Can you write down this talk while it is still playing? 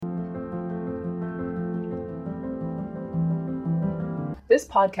This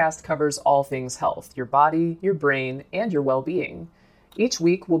podcast covers all things health, your body, your brain, and your well-being. Each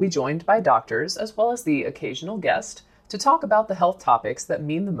week, we'll be joined by doctors, as well as the occasional guest, to talk about the health topics that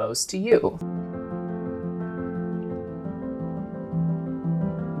mean the most to you.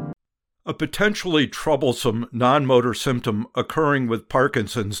 A potentially troublesome non-motor symptom occurring with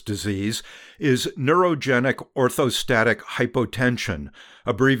Parkinson's disease is neurogenic orthostatic hypotension,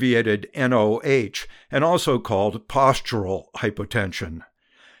 abbreviated NOH, and also called postural hypotension.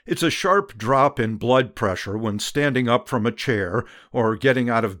 It's a sharp drop in blood pressure when standing up from a chair or getting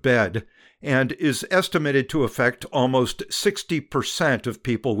out of bed, and is estimated to affect almost 60% of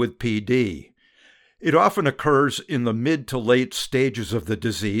people with PD. It often occurs in the mid to late stages of the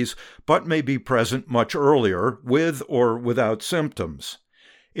disease, but may be present much earlier, with or without symptoms.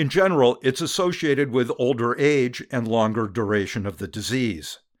 In general, it's associated with older age and longer duration of the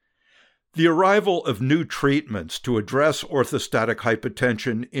disease. The arrival of new treatments to address orthostatic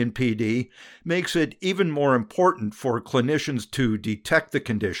hypotension in PD makes it even more important for clinicians to detect the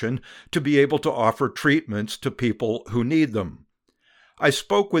condition to be able to offer treatments to people who need them. I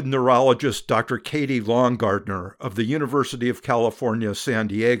spoke with neurologist Dr. Katie Longardner of the University of California, San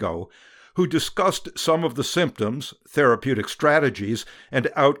Diego, who discussed some of the symptoms, therapeutic strategies,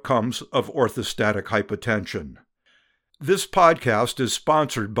 and outcomes of orthostatic hypotension. This podcast is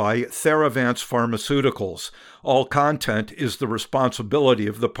sponsored by Theravance Pharmaceuticals. All content is the responsibility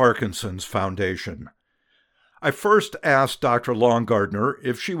of the Parkinson's Foundation. I first asked Dr. Longardner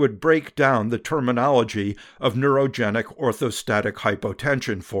if she would break down the terminology of neurogenic orthostatic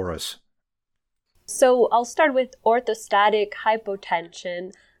hypotension for us. So I'll start with orthostatic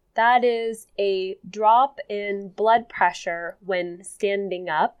hypotension. That is a drop in blood pressure when standing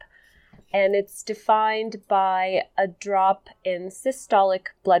up, and it's defined by a drop in systolic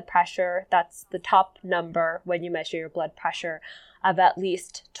blood pressure, that's the top number when you measure your blood pressure, of at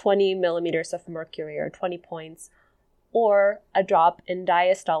least 20 millimeters of mercury, or 20 points, or a drop in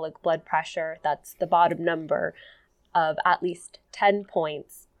diastolic blood pressure, that's the bottom number, of at least 10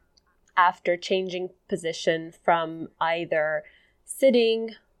 points after changing position from either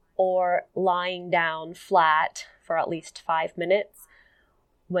sitting or lying down flat for at least 5 minutes.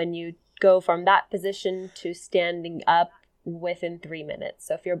 When you go from that position to standing up within 3 minutes.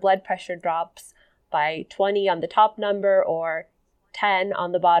 So if your blood pressure drops by 20 on the top number or 10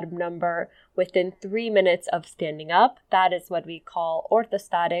 on the bottom number within 3 minutes of standing up, that is what we call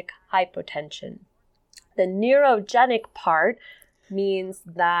orthostatic hypotension. The neurogenic part means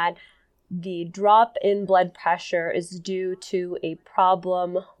that the drop in blood pressure is due to a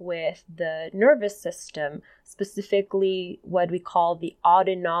problem with the nervous system, specifically what we call the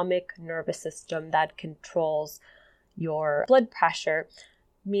autonomic nervous system that controls your blood pressure,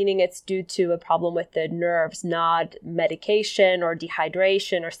 meaning it's due to a problem with the nerves, not medication or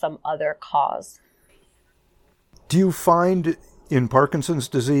dehydration or some other cause. Do you find in Parkinson's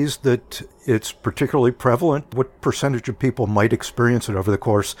disease that it's particularly prevalent? What percentage of people might experience it over the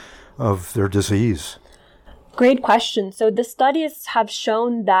course of their disease? Great question. So the studies have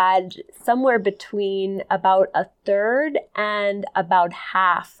shown that somewhere between about a third and about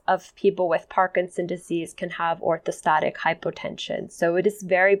half of people with Parkinson's disease can have orthostatic hypotension. So it is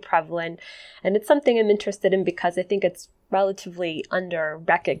very prevalent, and it's something I'm interested in because I think it's relatively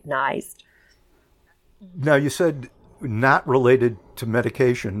under-recognized. Now, you said not related to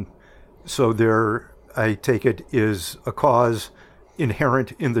medication, so there, I take it, is a cause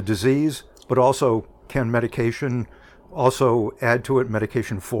inherent in the disease, but also can medication also add to it,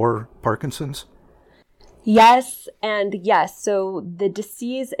 medication for Parkinson's? Yes and yes. So the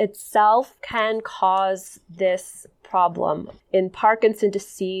disease itself can cause this problem. In Parkinson's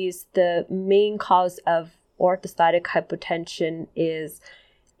disease, the main cause of orthostatic hypotension is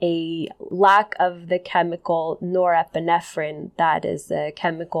a lack of the chemical norepinephrine. That is a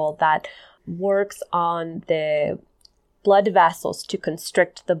chemical that works on the blood vessels to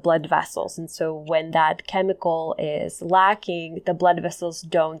constrict the blood vessels. And so when that chemical is lacking, the blood vessels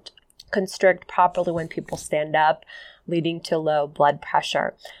don't constrict properly when people stand up, leading to low blood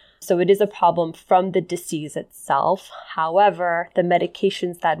pressure. So it is a problem from the disease itself. However, the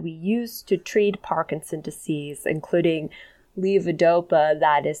medications that we use to treat Parkinson's disease, including levodopa,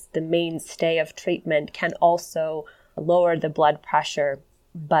 that is the mainstay of treatment, can also lower the blood pressure,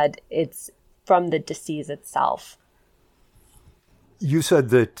 but it's from the disease itself. You said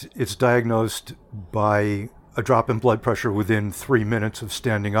that it's diagnosed by a drop in blood pressure within 3 minutes of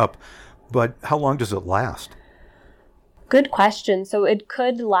standing up, but how long does it last? Good question. So it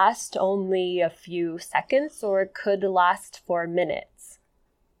could last only a few seconds, or it could last for minutes,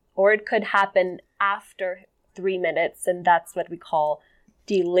 or it could happen after 3 minutes, and that's what we call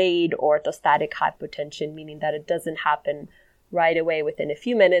delayed orthostatic hypotension, meaning that it doesn't happen right away within a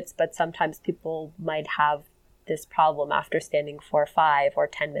few minutes, but sometimes people might have this problem after standing for 5 or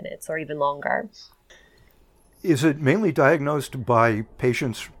 10 minutes or even longer. Is it mainly diagnosed by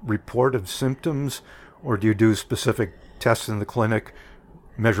patients' report of symptoms, or do you do specific tests in the clinic,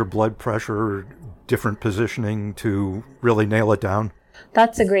 measure blood pressure, different positioning to really nail it down?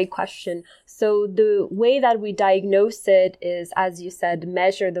 That's a great question. So the way that we diagnose it is, as you said,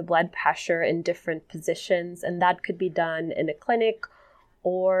 measure the blood pressure in different positions, and that could be done in a clinic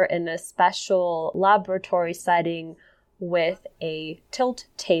or in a special laboratory setting with a tilt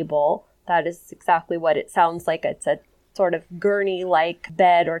table. That is exactly what it sounds like. It's a sort of gurney-like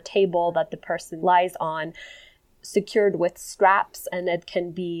bed or table that the person lies on, secured with straps, and it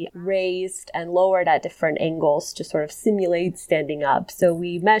can be raised and lowered at different angles to sort of simulate standing up. So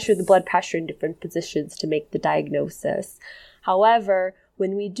we measure the blood pressure in different positions to make the diagnosis. However,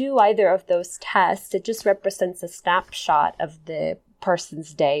 when we do either of those tests, it just represents a snapshot of the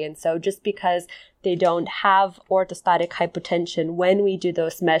person's day. And so just because they don't have orthostatic hypotension when we do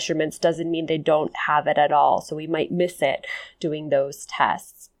those measurements doesn't mean they don't have it at all. So we might miss it doing those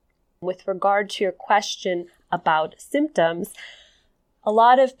tests. With regard to your question about symptoms, a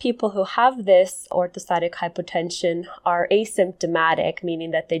lot of people who have this orthostatic hypotension are asymptomatic, meaning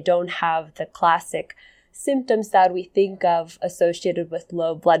that they don't have the classic symptoms that we think of associated with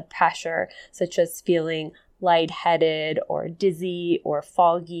low blood pressure, such as feeling lightheaded or dizzy or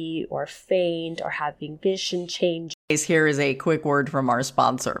foggy or faint or having vision change. Here is a quick word from our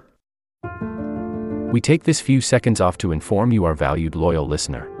sponsor. We take this few seconds off to inform you, our valued loyal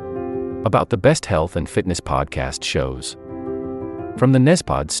listener, about the best health and fitness podcast shows from the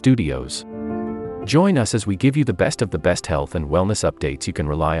Nezpod studios. Join us as we give you the best of the best health and wellness updates you can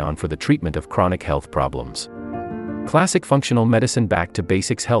rely on for the treatment of chronic health problems. Classic functional medicine back to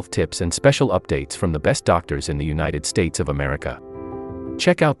basics health tips and special updates from the best doctors in the United States of America.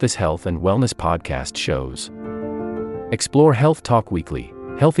 Check out this health and wellness podcast shows. Explore Health Talk Weekly,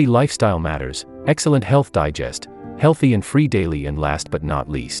 Healthy Lifestyle Matters, Excellent Health Digest, Healthy and Free Daily, and last but not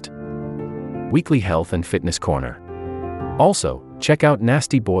least, Weekly Health and Fitness Corner. Also, check out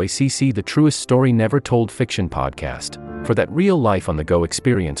Nasty Boy CC, the truest story never told fiction podcast, for that real life on the go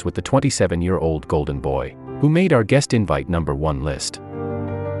experience with the 27-year-old golden boy who made our guest invite #1 list.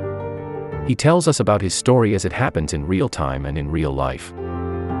 He tells us about his story as it happens in real time and in real life.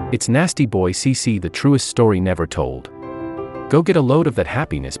 It's Nasty Boy CC, the truest story never told. Go get a load of that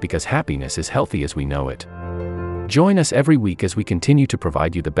happiness, because happiness is healthy as we know it. Join us every week as we continue to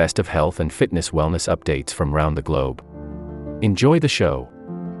provide you the best of health and fitness wellness updates from around the globe. Enjoy the show.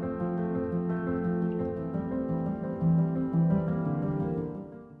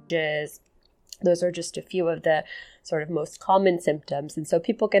 Those are just a few of the sort of most common symptoms. And so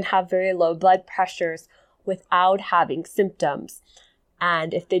people can have very low blood pressures without having symptoms.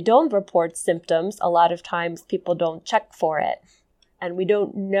 And if they don't report symptoms, a lot of times people don't check for it. And we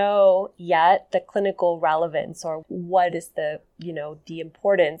don't know yet the clinical relevance or what is the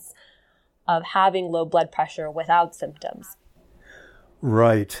importance of having low blood pressure without symptoms.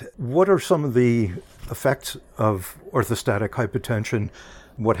 Right. What are some of the effects of orthostatic hypotension?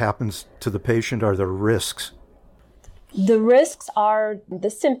 What happens to the patient? Are there risks? The risks are the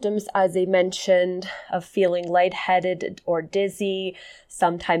symptoms, as I mentioned, of feeling lightheaded or dizzy.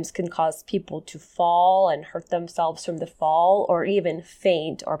 Sometimes can cause people to fall and hurt themselves from the fall, or even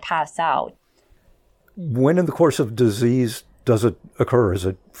faint or pass out. When in the course of disease does it occur? Is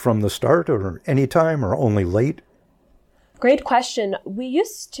it from the start or any time or only late? Great question. We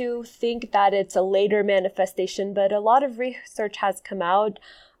used to think that it's a later manifestation, but a lot of research has come out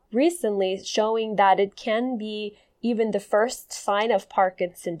recently showing that it can be even the first sign of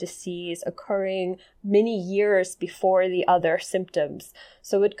Parkinson's disease occurring many years before the other symptoms.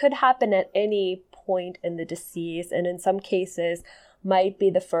 So it could happen at any point in the disease, and in some cases might be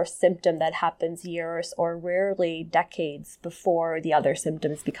the first symptom that happens years or rarely decades before the other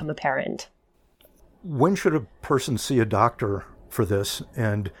symptoms become apparent. When should a person see a doctor for this?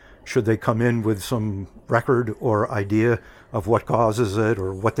 And should they come in with some record or idea of what causes it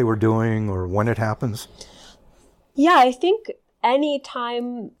or what they were doing or when it happens? Yeah, I think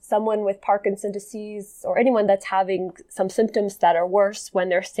anytime someone with Parkinson's disease or anyone that's having some symptoms that are worse when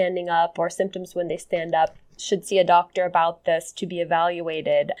they're standing up or symptoms when they stand up should see a doctor about this to be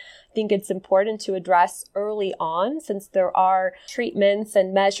evaluated. I think it's important to address early on, since there are treatments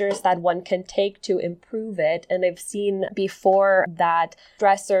and measures that one can take to improve it. And I've seen before that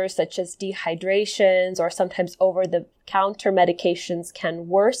stressors such as dehydrations or sometimes over the counter medications can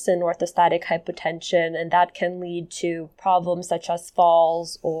worsen orthostatic hypotension, and that can lead to problems such as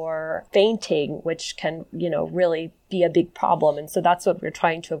falls or fainting, which can, really be a big problem. And so that's what we're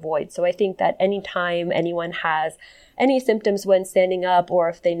trying to avoid. So I think that anytime anyone has any symptoms when standing up, or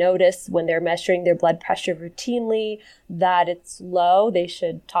if they notice when they're measuring their blood pressure routinely that it's low, they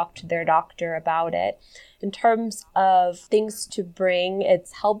should talk to their doctor about it. In terms of things to bring,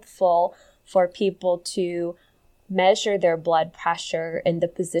 it's helpful for people to measure their blood pressure in the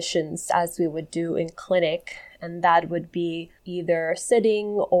positions as we would do in clinic. And that would be either sitting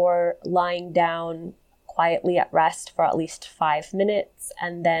or lying down quietly at rest for at least 5 minutes,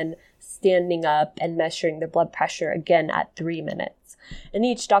 and then standing up and measuring the blood pressure again at 3 minutes. And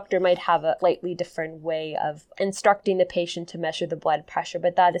each doctor might have a slightly different way of instructing the patient to measure the blood pressure,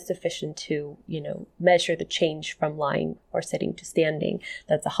 but that is sufficient to, measure the change from lying or sitting to standing.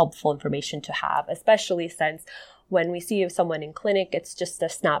 That's a helpful information to have, especially since when we see someone in clinic, it's just a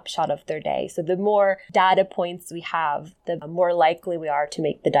snapshot of their day. So the more data points we have, the more likely we are to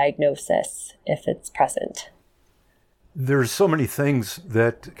make the diagnosis if it's present. There's so many things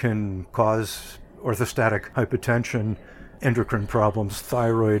that can cause orthostatic hypotension, endocrine problems,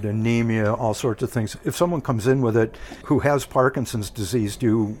 thyroid, anemia, all sorts of things. If someone comes in with it who has Parkinson's disease, do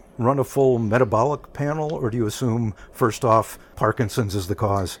you run a full metabolic panel, or do you assume, first off, Parkinson's is the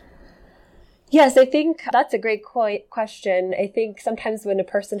cause? Yes, I think that's a great question. I think sometimes when a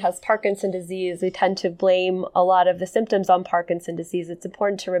person has Parkinson's disease, we tend to blame a lot of the symptoms on Parkinson's disease. It's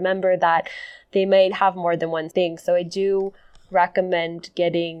important to remember that they might have more than one thing. So I do recommend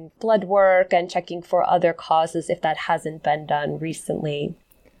getting blood work and checking for other causes if that hasn't been done recently.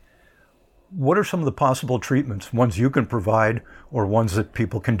 What are some of the possible treatments, ones you can provide or ones that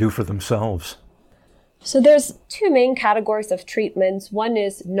people can do for themselves? So there's two main categories of treatments. One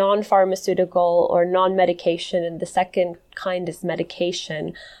is non-pharmaceutical or non-medication, and the second kind is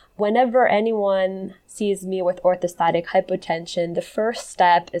medication. Whenever anyone sees me with orthostatic hypotension, the first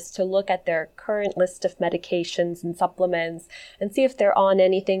step is to look at their current list of medications and supplements and see if they're on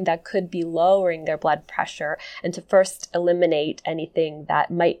anything that could be lowering their blood pressure, and to first eliminate anything that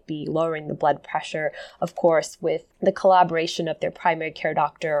might be lowering the blood pressure, of course, with the collaboration of their primary care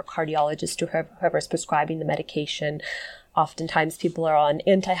doctor or cardiologist or whoever's prescribing the medication. Oftentimes people are on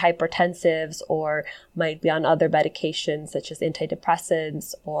antihypertensives or might be on other medications such as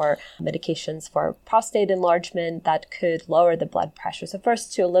antidepressants or medications for prostate enlargement that could lower the blood pressure. So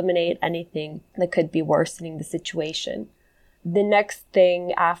first, to eliminate anything that could be worsening the situation. The next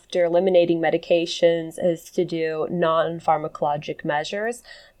thing after eliminating medications is to do non-pharmacologic measures.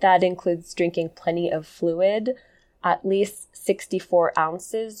 That includes drinking plenty of fluid, at least 64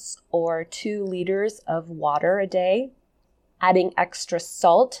 ounces or 2 liters of water a day. Adding extra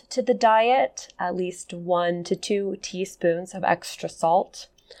salt to the diet, at least 1 to 2 teaspoons of extra salt.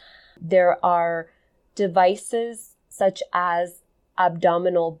 There are devices such as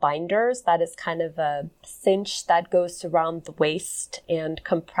abdominal binders. That is kind of a cinch that goes around the waist and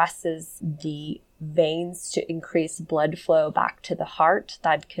compresses the veins to increase blood flow back to the heart.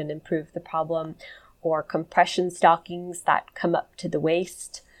 That can improve the problem. Or compression stockings that come up to the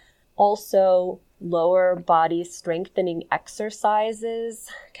waist. Also, lower body strengthening exercises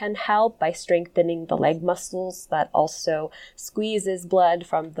can help by strengthening the leg muscles. That also squeezes blood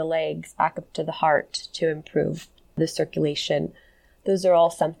from the legs back up to the heart to improve the circulation. Those are all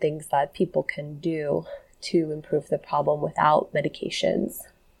some things that people can do to improve the problem without medications.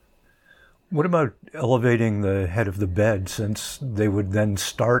 What about elevating the head of the bed, since they would then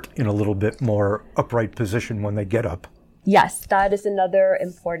start in a little bit more upright position when they get up? Yes, that is another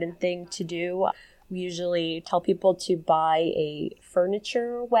important thing to do. We usually tell people to buy a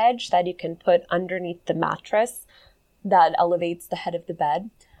furniture wedge that you can put underneath the mattress that elevates the head of the bed.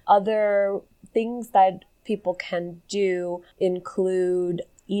 Other things that people can do include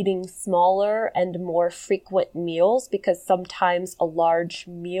eating smaller and more frequent meals, because sometimes a large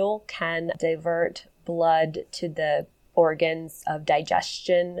meal can divert blood to the organs of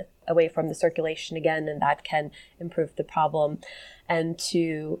digestion away from the circulation again, and that can improve the problem. And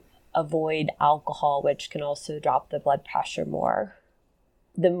to avoid alcohol, which can also drop the blood pressure more.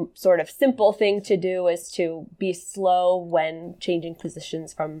 The sort of simple thing to do is to be slow when changing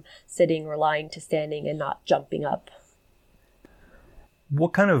positions from sitting or lying to standing and not jumping up.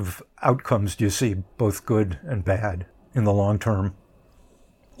 What kind of outcomes do you see, both good and bad, in the long term?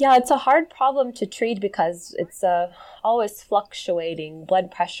 Yeah, it's a hard problem to treat because it's always fluctuating.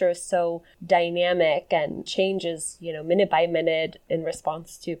 Blood pressure is so dynamic and changes, minute by minute in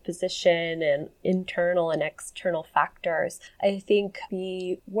response to position and internal and external factors. I think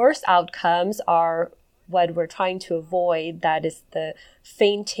the worst outcomes are what we're trying to avoid, that is the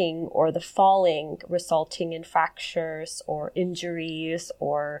fainting or the falling resulting in fractures or injuries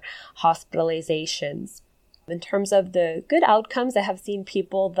or hospitalizations. In terms of the good outcomes, I have seen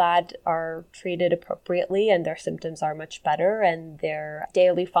people that are treated appropriately and their symptoms are much better and their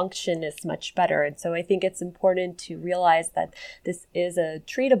daily function is much better. And so I think it's important to realize that this is a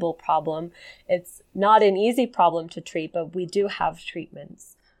treatable problem. It's not an easy problem to treat, but we do have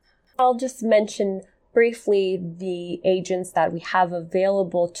treatments. I'll just mention briefly the agents that we have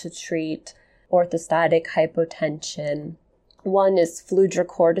available to treat orthostatic hypotension. One is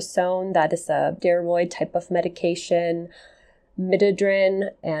fludrocortisone, that is a steroid type of medication. Midodrine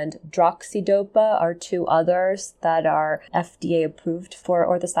and droxidopa are two others that are FDA approved for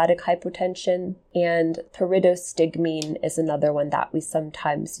orthostatic hypotension. And pyridostigmine is another one that we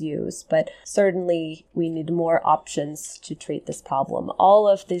sometimes use. But certainly we need more options to treat this problem. All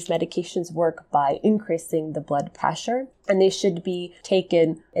of these medications work by increasing the blood pressure, and they should be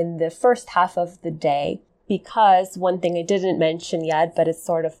taken in the first half of the day. Because one thing I didn't mention yet, but it's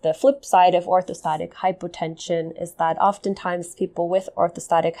sort of the flip side of orthostatic hypotension, is that oftentimes people with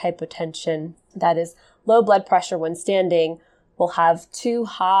orthostatic hypotension, that is low blood pressure when standing, will have too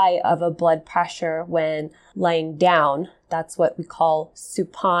high of a blood pressure when laying down. That's what we call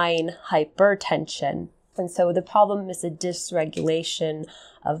supine hypertension. And so the problem is a dysregulation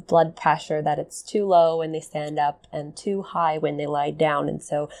of blood pressure, that it's too low when they stand up and too high when they lie down. And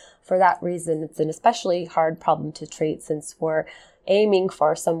so for that reason, it's an especially hard problem to treat since we're aiming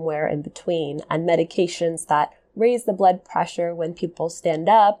for somewhere in between. And medications that raise the blood pressure when people stand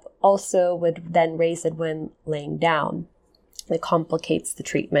up also would then raise it when laying down. It complicates the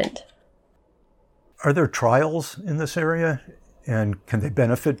treatment. Are there trials in this area, and can they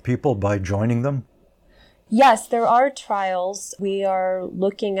benefit people by joining them? Yes, there are trials. We are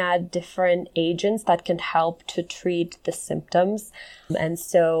looking at different agents that can help to treat the symptoms. And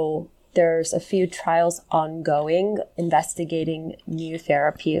so there's a few trials ongoing investigating new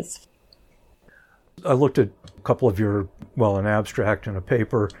therapies. I looked at a couple of an abstract and a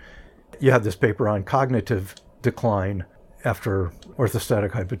paper. You had this paper on cognitive decline after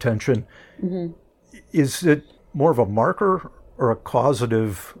orthostatic hypotension. Mm-hmm. Is it more of a marker or a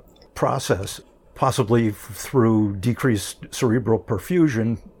causative process? Possibly through decreased cerebral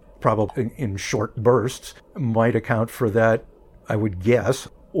perfusion, probably in short bursts, might account for that, I would guess.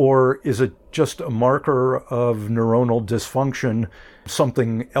 Or is it just a marker of neuronal dysfunction,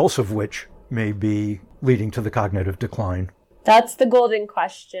 something else of which may be leading to the cognitive decline? That's the golden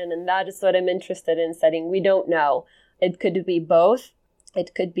question, and that is what I'm interested in studying. We don't know. It could be both.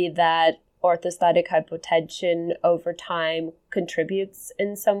 It could be that orthostatic hypotension over time contributes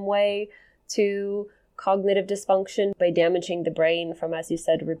in some way to cognitive dysfunction by damaging the brain from, as you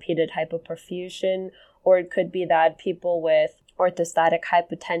said, repeated hypoperfusion. Or it could be that people with orthostatic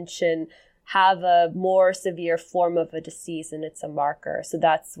hypotension have a more severe form of a disease and it's a marker. So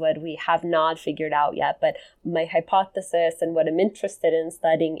that's what we have not figured out yet. But my hypothesis and what I'm interested in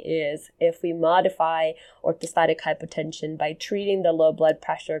studying is if we modify orthostatic hypotension by treating the low blood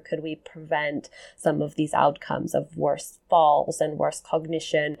pressure, could we prevent some of these outcomes of worse falls and worse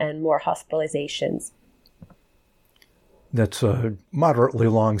cognition and more hospitalizations? That's a moderately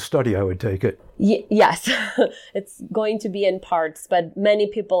long study, I would take it. Yes, it's going to be in parts, but many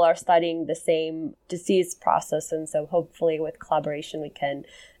people are studying the same disease process. And so hopefully with collaboration, we can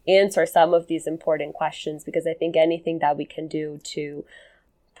answer some of these important questions, because I think anything that we can do to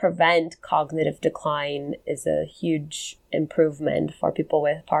prevent cognitive decline is a huge improvement for people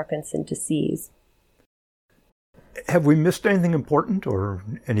with Parkinson's disease. Have we missed anything important or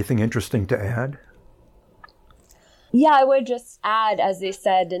anything interesting to add? Yeah, I would just add, as they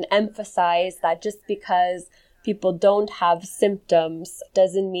said, and emphasize that just because people don't have symptoms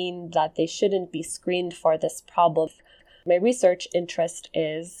doesn't mean that they shouldn't be screened for this problem. My research interest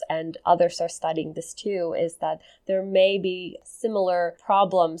is, and others are studying this too, is that there may be similar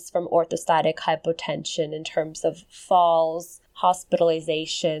problems from orthostatic hypotension in terms of falls,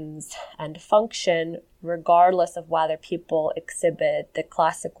 hospitalizations, and function, regardless of whether people exhibit the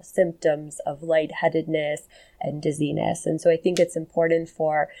classical symptoms of lightheadedness and dizziness. And so I think it's important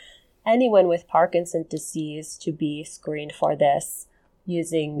for anyone with Parkinson's disease to be screened for this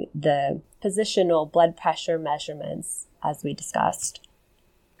using the positional blood pressure measurements as we discussed.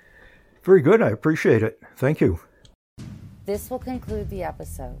 Very good. I appreciate it. Thank you. This will conclude the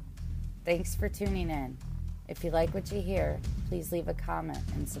episode. Thanks for tuning in. If you like what you hear, please leave a comment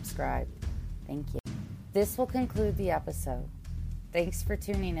and subscribe. Thank you. This will conclude the episode. Thanks for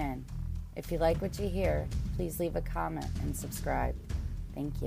tuning in. If you like what you hear, please leave a comment and subscribe. Thank you.